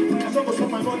 I so go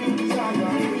my body desire.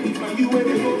 If now you where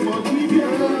they go for TV.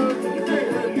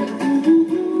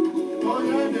 Oh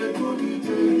yeah, they do DJ.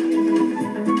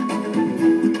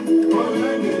 Oh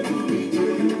yeah, they do DJ.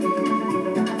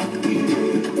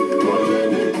 Oh yeah,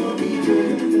 they do DJ.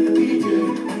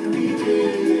 DJ.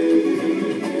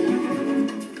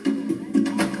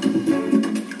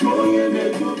 Oh yeah, they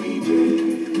do DJ.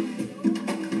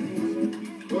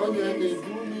 Oh yeah, they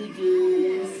do DJ.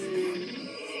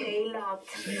 Stay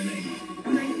locked.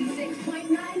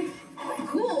 96.9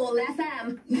 Cool FM.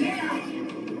 Yeah.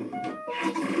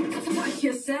 Touch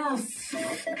yourselves.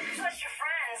 Touch your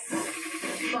friends.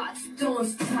 But don't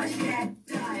touch that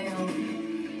dial.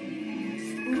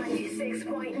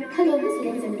 96.9. Hello, this is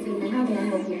Lens Entertainment. How may I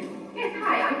help you? Yes,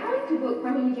 hi. I'm calling to book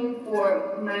Kwame Eugene for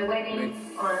my wedding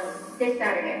on this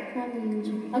Saturday. Kwame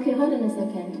Eugene. Okay, hold on a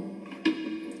second.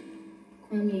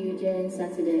 Kwame Eugene,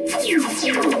 Saturday.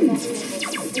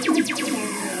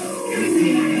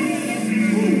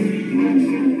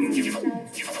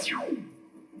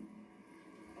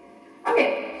 Okay,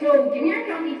 so give me your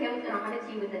account details and I'll have it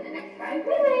to you within the next 5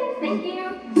 minutes. Thank you.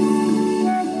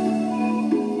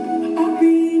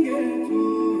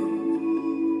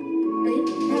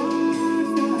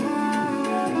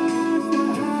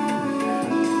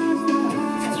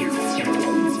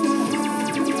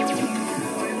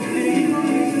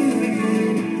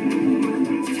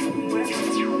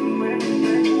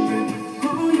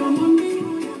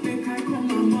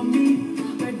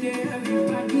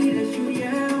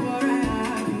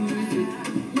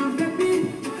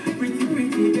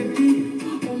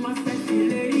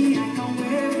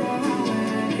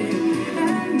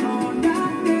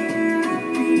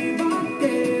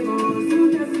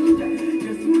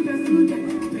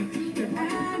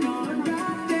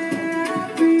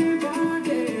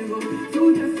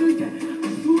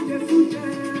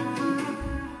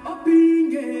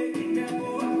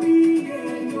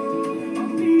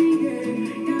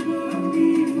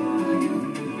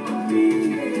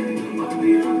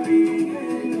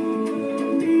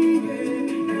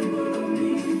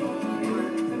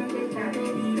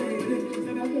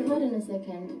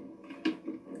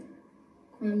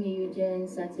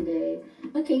 Saturday.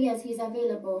 Okay, yes, he's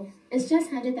available. It's just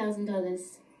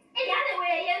 $100,000.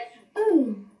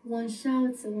 Oh, one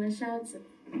shout.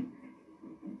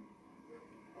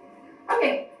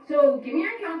 Okay, so give me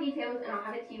your account details and I'll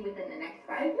have it to you within the next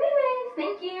 5 minutes.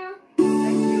 Thank you.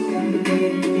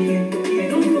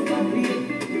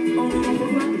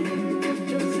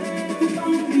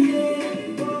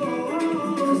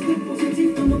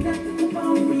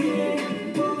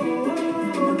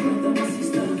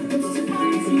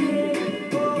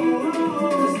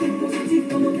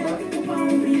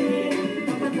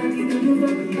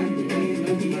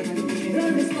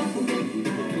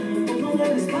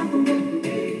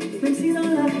 Même si dans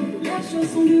la vie, la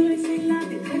chanson dure et c'est la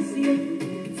détresse.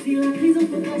 Si la crise en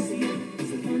progresse,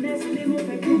 c'est qu'on laisse les mots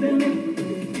faire gouverner.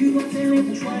 Tu dois faire les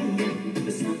bons choix,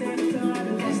 le Saint-Père fera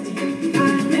le reste.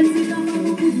 Même si t'as pas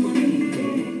beaucoup de money,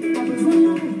 pas besoin de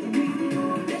l'argent,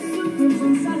 laisse ceux qui ont besoin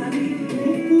de ça la vie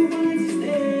pour pouvoir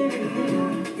exister.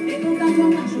 Et quand ta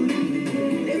femme marche jolie,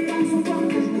 les femmes sont fortes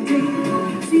pour jouer.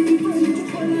 Si tu peux, tu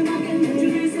te relèves à quel, tu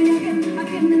veux essayer à quel, tu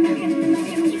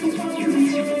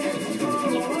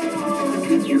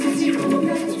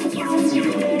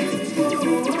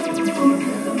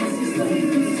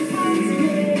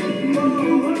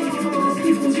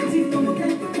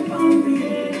faut pas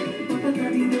oublier.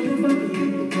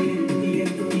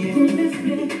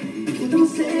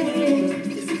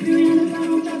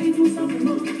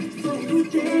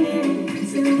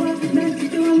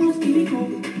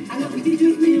 Alors dis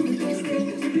Dieu venir me tester,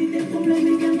 celui des problèmes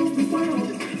également plus voyants.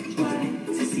 Ouais,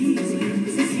 c'est si easy,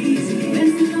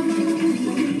 même si t'as pas beaucoup de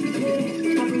money,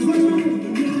 pas besoin de l'amour de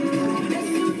vie,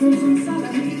 laisse le besoin de ça la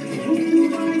vie, pour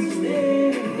pouvoir exister.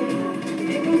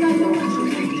 Et quand t'as ton marché,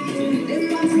 les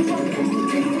femmes sont fortes pour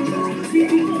monter. Si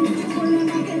tu tombes, tu te relèves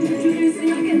à quel, tu veux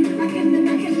essayer à quel,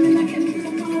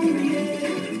 faut pas oublier.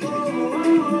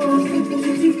 Oh, c'est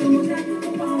positif dans nos têtes,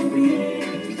 faut pas oublier.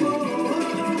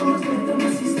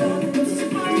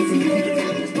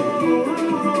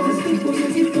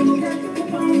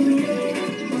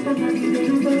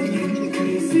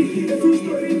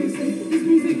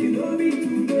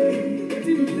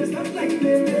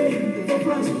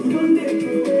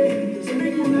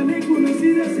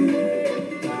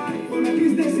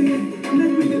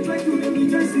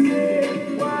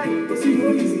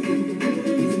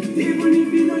 Even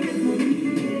if you don't get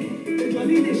money,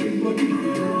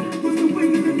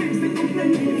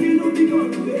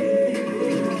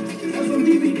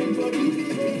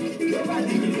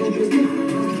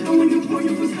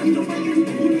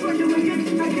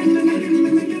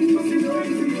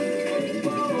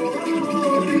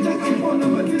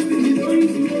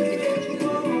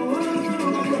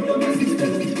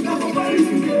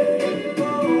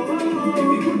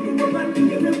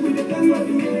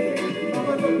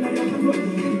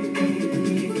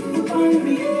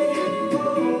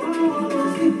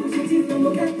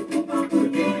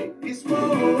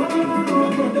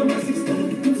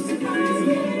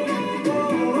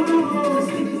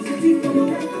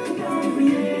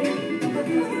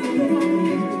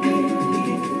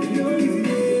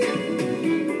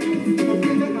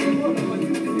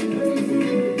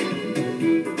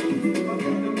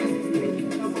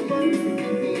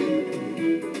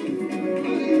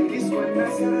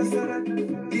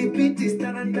 The beat is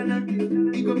tarantana.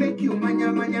 It go make you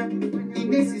manya manya.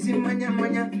 Ines is in manya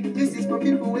manya. This is for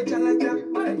people with chalacha.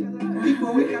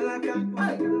 People with kalaka.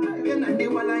 Nande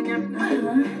walanya.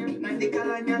 Nande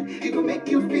kalanya. It go make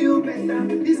you feel better.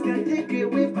 This can take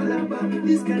away palaba.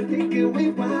 This can take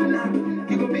away palana.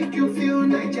 It go make you feel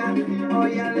Niger. Oh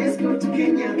yeah, let's go to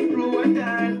Kenya,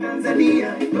 Rwanda, and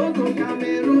Tanzania. Togo,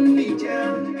 Cameroon,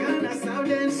 Niger, Ghana,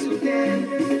 Southern Sudan.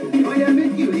 Oh yeah,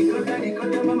 make you ricotta,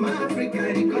 mama Africa,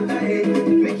 ricotta, hey.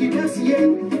 Make you dance, yeah.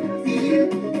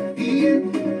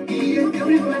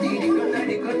 Everybody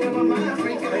ricotta, mama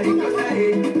Africa, ricotta,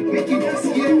 hey. Make you dance,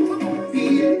 yeah.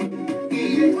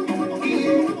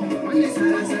 Mane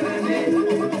sara sara le,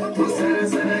 oh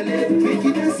sara le. Make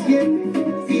you dance, yeah.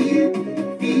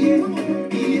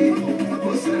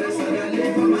 Oh sara le,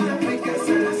 mama Africa,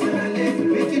 sara le.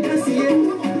 Make you dance, yeah.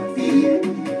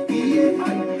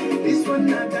 This one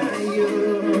not die, yo.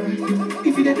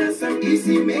 If you dance some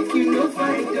easy, make you no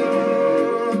fight,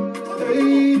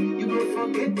 hey, you go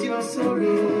forget your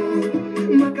sorrow.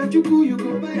 Makachuku, you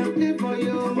go buy a play for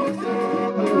your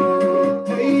motor.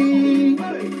 Hey,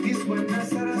 this one na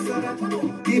sara.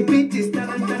 The beat is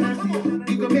tarantana.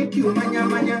 It go make you manya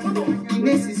manya.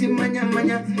 Ines is in manya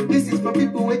manya. This is for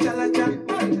people with chalacha.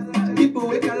 People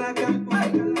with kalaka.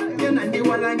 Nande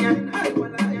walanya.